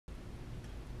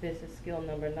This is skill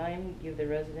number 9. Give the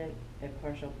resident a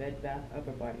partial bed bath upper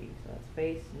body. So that's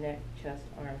face, neck, chest,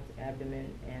 arms,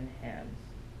 abdomen, and hands.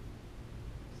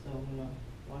 So I'm going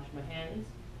to wash my hands.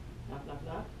 Knock, knock,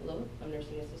 knock. Hello, I'm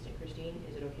nursing assistant Christine.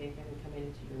 Is it okay if I can come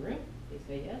into your room? They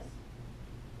say yes.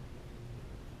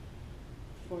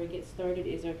 Before we get started,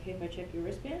 is it okay if I check your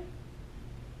wristband?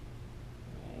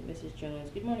 Alright, Mrs. Jones.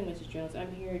 Good morning, Mrs. Jones.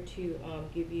 I'm here to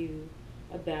give you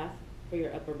a bath for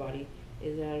your upper body.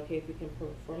 Is that okay if we can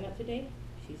perform that today?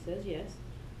 She says yes.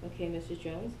 Okay, Mrs.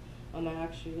 Jones. I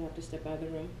actually have to step out of the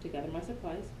room to gather my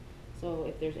supplies. So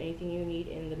if there's anything you need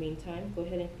in the meantime, go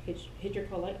ahead and hit your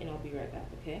call light and I'll be right back,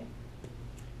 okay?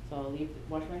 So I'll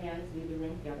wash my hands, leave the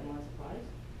room, gather my supplies.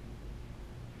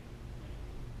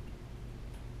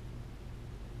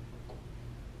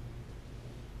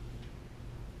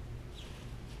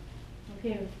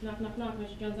 Okay, knock, knock, knock.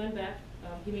 Mr. Jones, I'm back.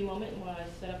 Give me a moment while I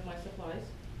set up my supplies.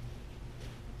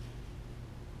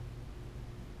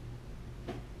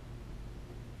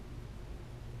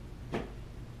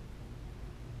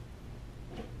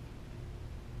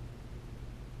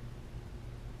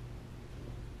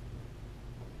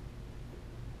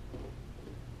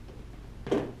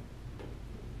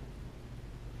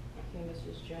 Okay,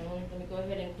 Mrs. Jones, let me go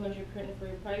ahead and close your curtain for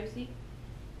your privacy.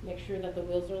 Make sure that the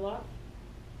wheels are locked.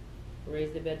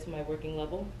 Raise the bed to my working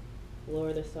level.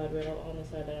 Lower the side rail on the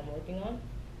side that I'm working on.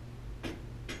 Okay,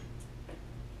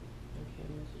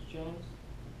 Mrs. Jones.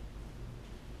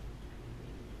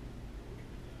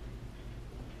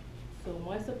 So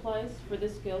my supplies for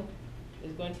this skill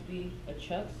is going to be a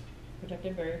Chuck's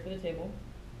protective barrier for the table,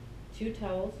 2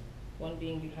 towels, one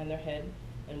being behind their head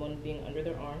and one being under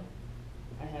their arm.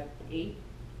 I have 8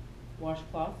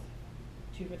 washcloths,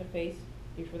 2 for the face,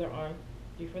 3 for their arm,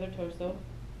 3 for their torso,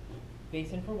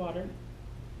 basin for water,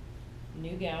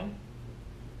 new gown,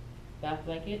 bath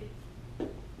blanket,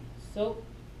 soap,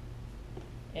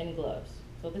 and gloves.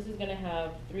 So this is going to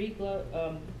have 3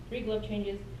 glove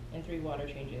changes and 3 water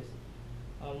changes.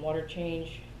 Water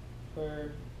change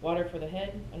for water for the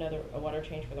head, a water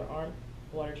change for their arm,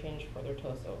 a water change for their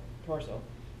torso.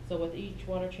 So with each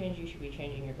water change, you should be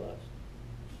changing your gloves.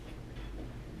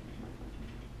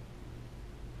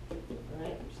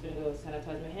 Alright, I'm just going to go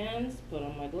sanitize my hands, put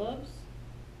on my gloves.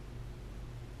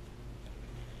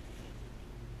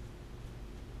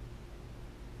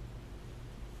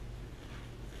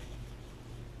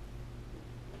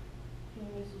 Okay,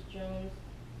 Mrs. Jones,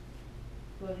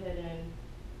 go ahead and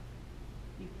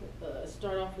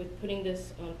start off with putting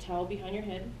this towel behind your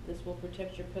head. This will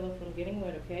protect your pillow from getting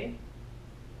wet, okay?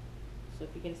 So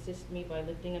if you can assist me by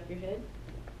lifting up your head.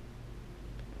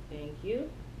 Thank you.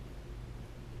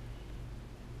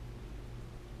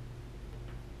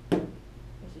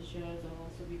 Mrs. Jones, I'll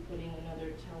also be putting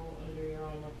another towel under your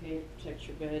arm, okay? Protect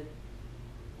your bed.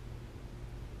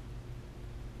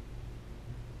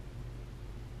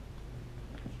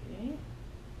 Okay.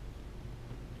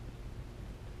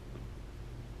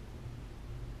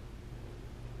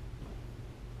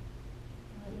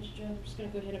 Alright, Mrs. Jones, I'm just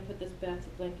going to go ahead and put this bath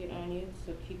blanket on you,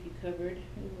 so keep you covered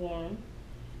and warm.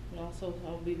 And also,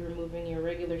 I'll be removing your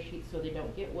regular sheets so they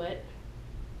don't get wet.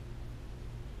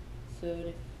 So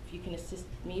if you can assist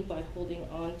me by holding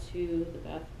on to the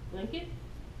bath blanket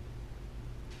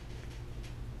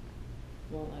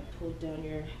while I pull down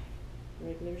your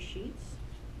regular sheets.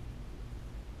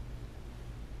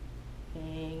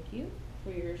 Thank you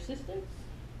for your assistance.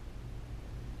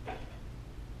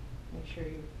 Make sure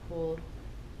you pull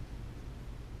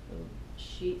the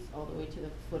sheets all the way to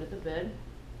the foot of the bed.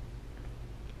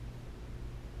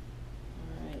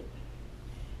 Alright.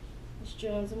 Ms.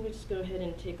 Jones, I'm going to just go ahead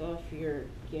and take off your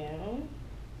gown.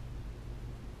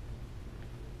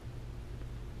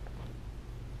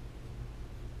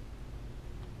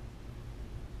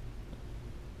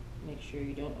 Make sure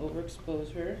you don't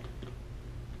overexpose her.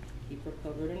 Keep her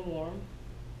covered and warm.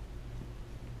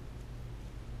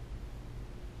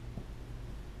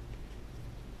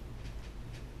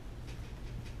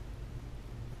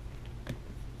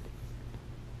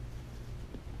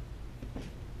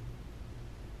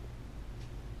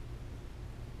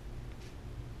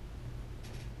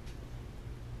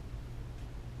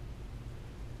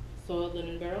 Soiled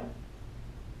linen barrel.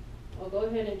 I'll go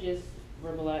ahead and just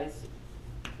verbalize,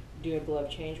 do a glove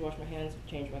change, wash my hands,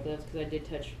 change my gloves because I did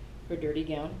touch her dirty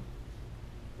gown.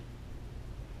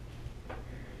 So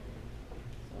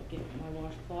I'll get my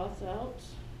washcloths out,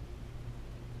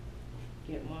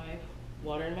 get my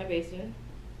water in my basin,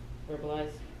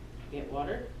 verbalize, get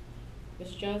water.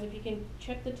 Ms. Jones, if you can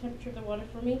check the temperature of the water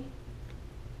for me.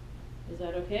 Is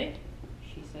that okay?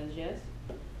 She says yes.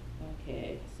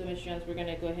 Okay, so Ms. Jones, we're going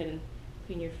to go ahead and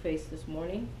clean your face this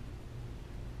morning.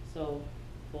 So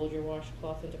fold your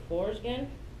washcloth into fours again.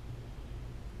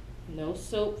 No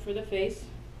soap for the face.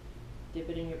 Dip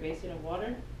it in your basin of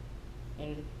water.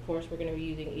 And of course we're going to be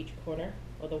using each corner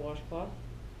of the washcloth.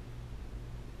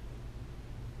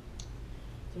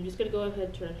 So I'm just going to go ahead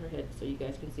and turn her head so you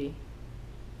guys can see.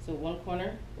 So one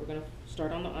corner, we're going to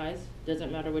start on the eyes.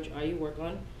 Doesn't matter which eye you work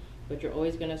on, but you're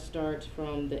always going to start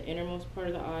from the innermost part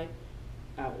of the eye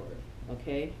outward,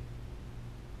 okay?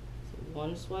 So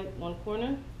one swipe, one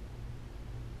corner.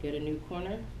 Get a new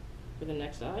corner for the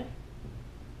next eye.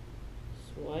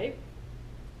 Swipe.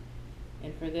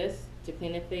 And for this, to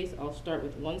clean the face, I'll start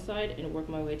with one side and work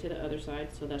my way to the other side.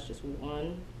 So that's just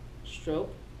one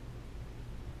stroke.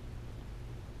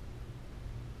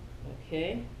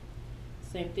 Okay.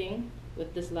 Same thing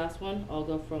with this last one. I'll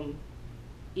go from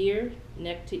ear,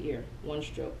 neck to ear, one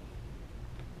stroke.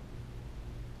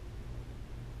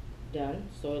 Done.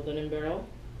 Soiled linen barrel.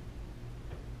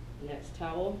 Next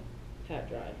towel, pat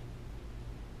dry.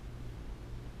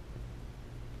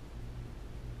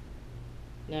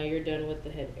 Now you're done with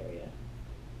the head area.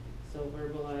 So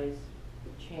verbalize,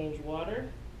 change water,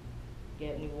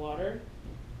 get new water,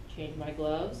 change my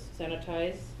gloves,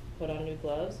 sanitize, put on new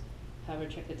gloves, have her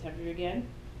check the temperature again.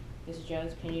 Mrs.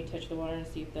 Jones, can you touch the water and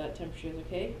see if that temperature is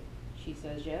okay? She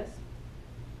says yes.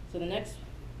 So the next,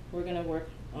 we're gonna work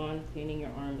on cleaning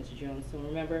your arm, Mrs. Jones. So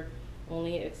remember,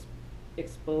 only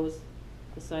expose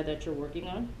the side that you're working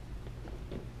on.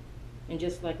 And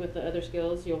just like with the other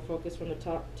skills, you'll focus from the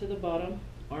top to the bottom,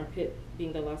 armpit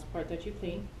being the last part that you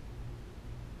clean.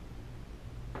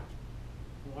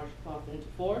 Washcloth into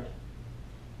four,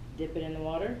 dip it in the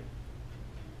water,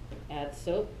 add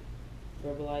soap,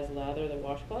 verbalize lather the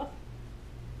washcloth.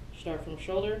 Start from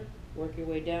shoulder, work your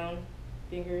way down,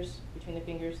 fingers, between the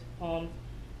fingers, palms,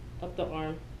 up the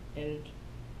arm, and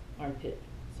armpit.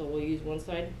 So we'll use one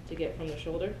side to get from the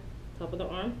shoulder, top of the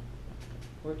arm,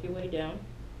 work your way down.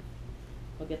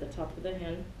 I'll get the top of the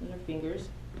hand and her fingers.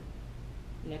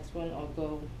 Next one, I'll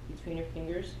go between her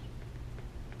fingers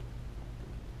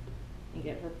and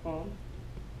get her palm.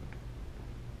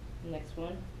 Next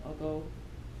one, I'll go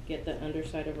get the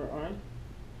underside of her arm.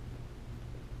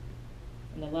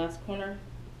 And the last corner,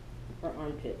 her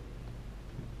armpit.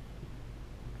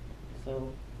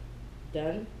 So,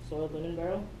 done, soiled linen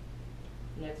barrel.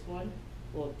 Next one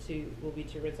will be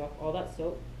to rinse off all that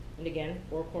soap. And again,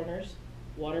 four corners,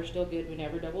 water still good, we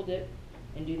never double dip.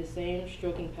 And do the same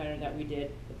stroking pattern that we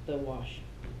did with the wash.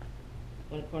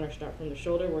 One corner, start from the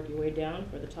shoulder, work your way down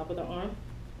for the top of the arm,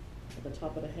 at the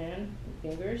top of the hand and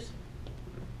fingers.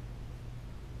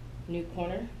 New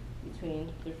corner between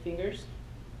their fingers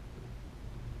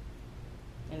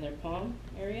and their palm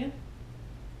area.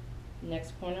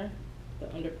 Next corner,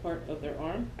 the under part of their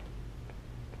arm.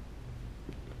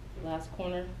 Last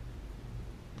corner,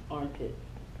 armpit.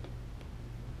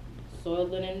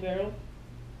 Soiled linen barrel.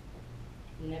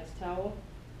 Next towel,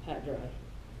 pat dry.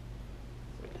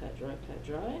 So pat dry, pat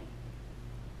dry. Okay.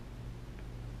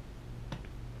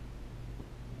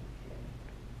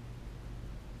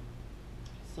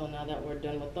 So now that we're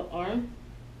done with the arm,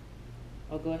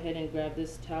 I'll go ahead and grab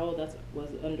this towel that was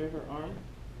under her arm.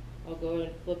 I'll go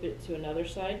and flip it to another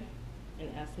side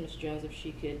and ask Miss Jones if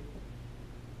she could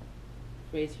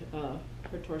raise her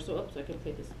torso up so I can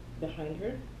place this behind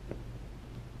her.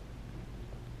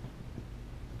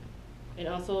 And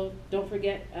also, don't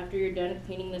forget, after you're done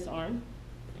cleaning this arm,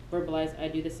 verbalize, I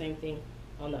do the same thing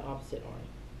on the opposite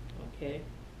arm, okay?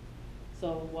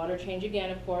 So water change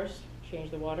again, of course. Change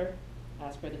the water,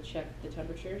 ask her to check the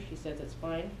temperature. She says it's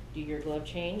fine. Do your glove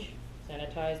change,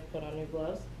 sanitize, put on new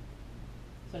gloves.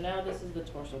 So now this is the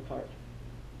torso part.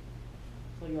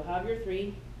 So you'll have your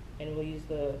three, and we'll use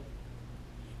the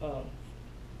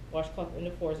washcloth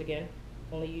into fours again,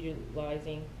 only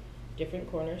utilizing different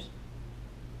corners.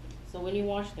 So when you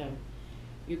wash them,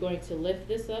 you're going to lift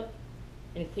this up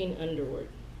and clean underward,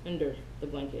 under the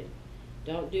blanket.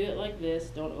 Don't do it like this,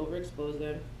 don't overexpose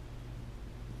them.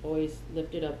 Always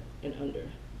lift it up and under.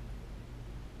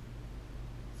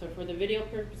 So for the video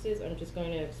purposes, I'm just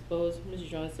going to expose Ms.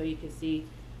 Jones so you can see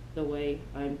the way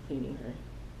I'm cleaning her.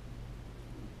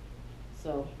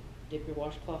 So dip your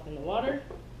washcloth in the water,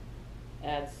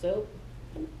 add soap,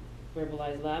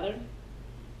 verbalize lather.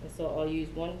 And so I'll use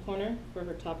one corner for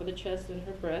her top of the chest and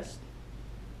her breast.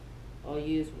 I'll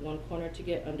use one corner to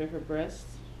get under her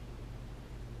breasts.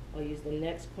 I'll use the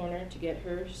next corner to get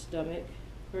her stomach,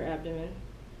 her abdomen.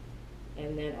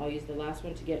 And then I'll use the last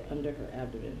one to get under her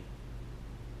abdomen.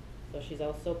 So she's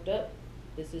all soaped up.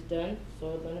 This is done.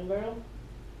 Soiled linen barrel.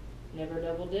 Never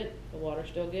double dip. The water's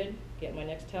still good. Get my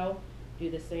next towel. Do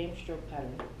the same stroke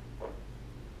pattern.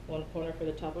 One corner for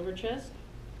the top of her chest.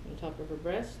 on top of her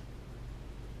breast.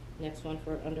 Next one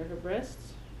for under her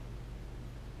breasts.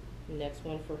 Next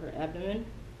one for her abdomen.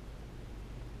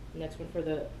 Next one for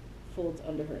the folds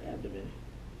under her abdomen.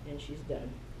 And she's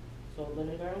done. So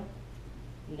linen barrel.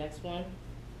 Next one,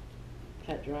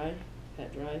 pat dry,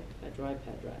 pat dry, pat dry,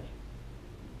 pat dry.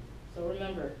 So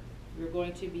remember, you're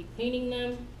going to be cleaning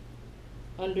them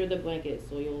under the blanket.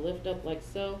 So you'll lift up like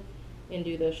so and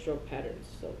do those stroke patterns.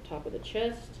 So top of the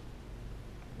chest,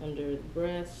 under the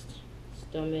breast,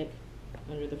 stomach,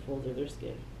 under the folds of their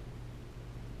skin.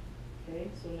 Okay,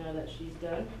 so now that she's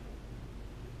done,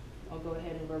 I'll go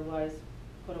ahead and verbalize,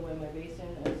 put away my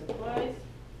basin and supplies.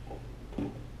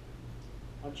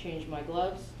 I'll change my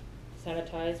gloves,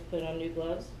 sanitize, put on new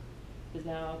gloves,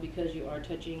 because you are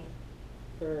touching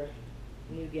her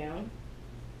new gown.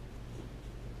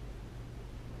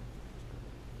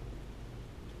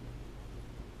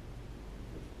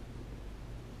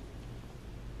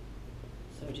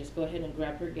 So just go ahead and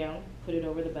grab her gown, put it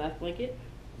over the bath blanket,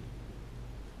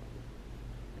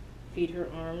 feed her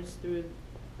arms through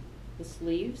the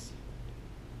sleeves.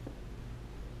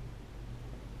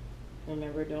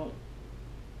 Remember, don't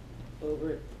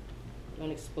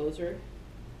expose her.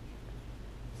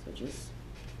 So just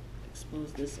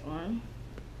expose this arm,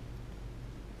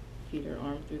 feed her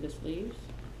arm through the sleeves.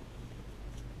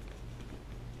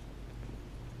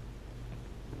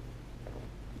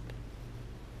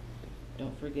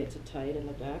 Don't forget to tie it in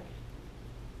the back.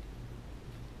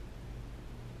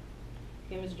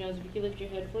 Okay, Ms. Jones, if you could lift your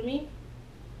head for me.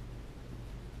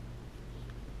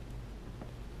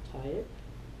 Tie it.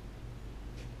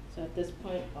 So at this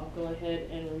point, I'll go ahead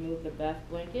and remove the bath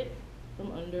blanket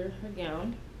from under her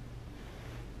gown.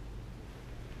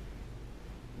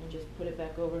 And just put it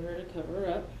back over her to cover her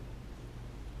up.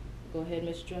 Go ahead,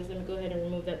 Ms. Jones, let me go ahead and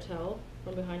remove that towel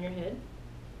from behind your head.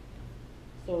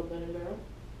 Sewed linen barrel.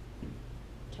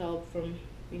 Towel from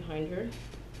behind her,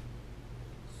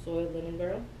 soiled linen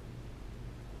barrel.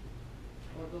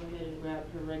 Or go ahead and grab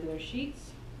her regular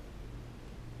sheets,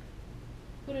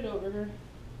 put it over her,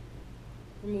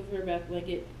 remove her bath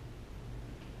blanket,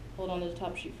 hold on to the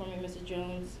top sheet for me, Mrs.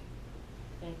 Jones.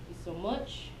 Thank you so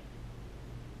much.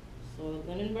 Soiled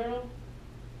linen barrel.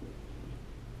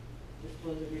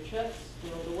 Dispose of your chucks,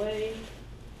 throw it away,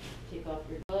 take off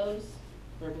your gloves,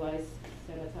 verbalize,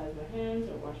 sanitize my hands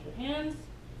or wash your hands,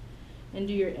 and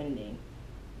do your ending.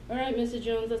 Alright, Mrs.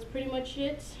 Jones, that's pretty much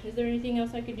it. Is there anything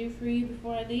else I could do for you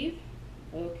before I leave?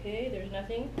 Okay, there's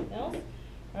nothing else.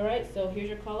 Alright, so here's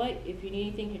your call light. If you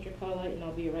need anything, hit your call light and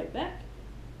I'll be right back.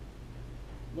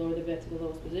 Lower the bed to the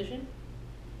lowest position.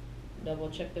 Double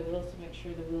check the wheels to make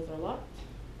sure the wheels are locked.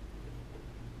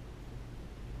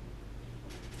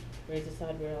 Raise the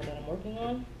side rail that I'm working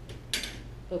on.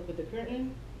 Hook with the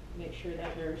curtain. Make sure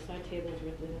that your side table is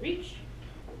within reach.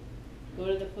 Go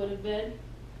to the foot of bed,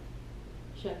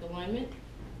 check alignment,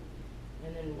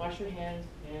 and then wash your hands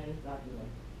and stop your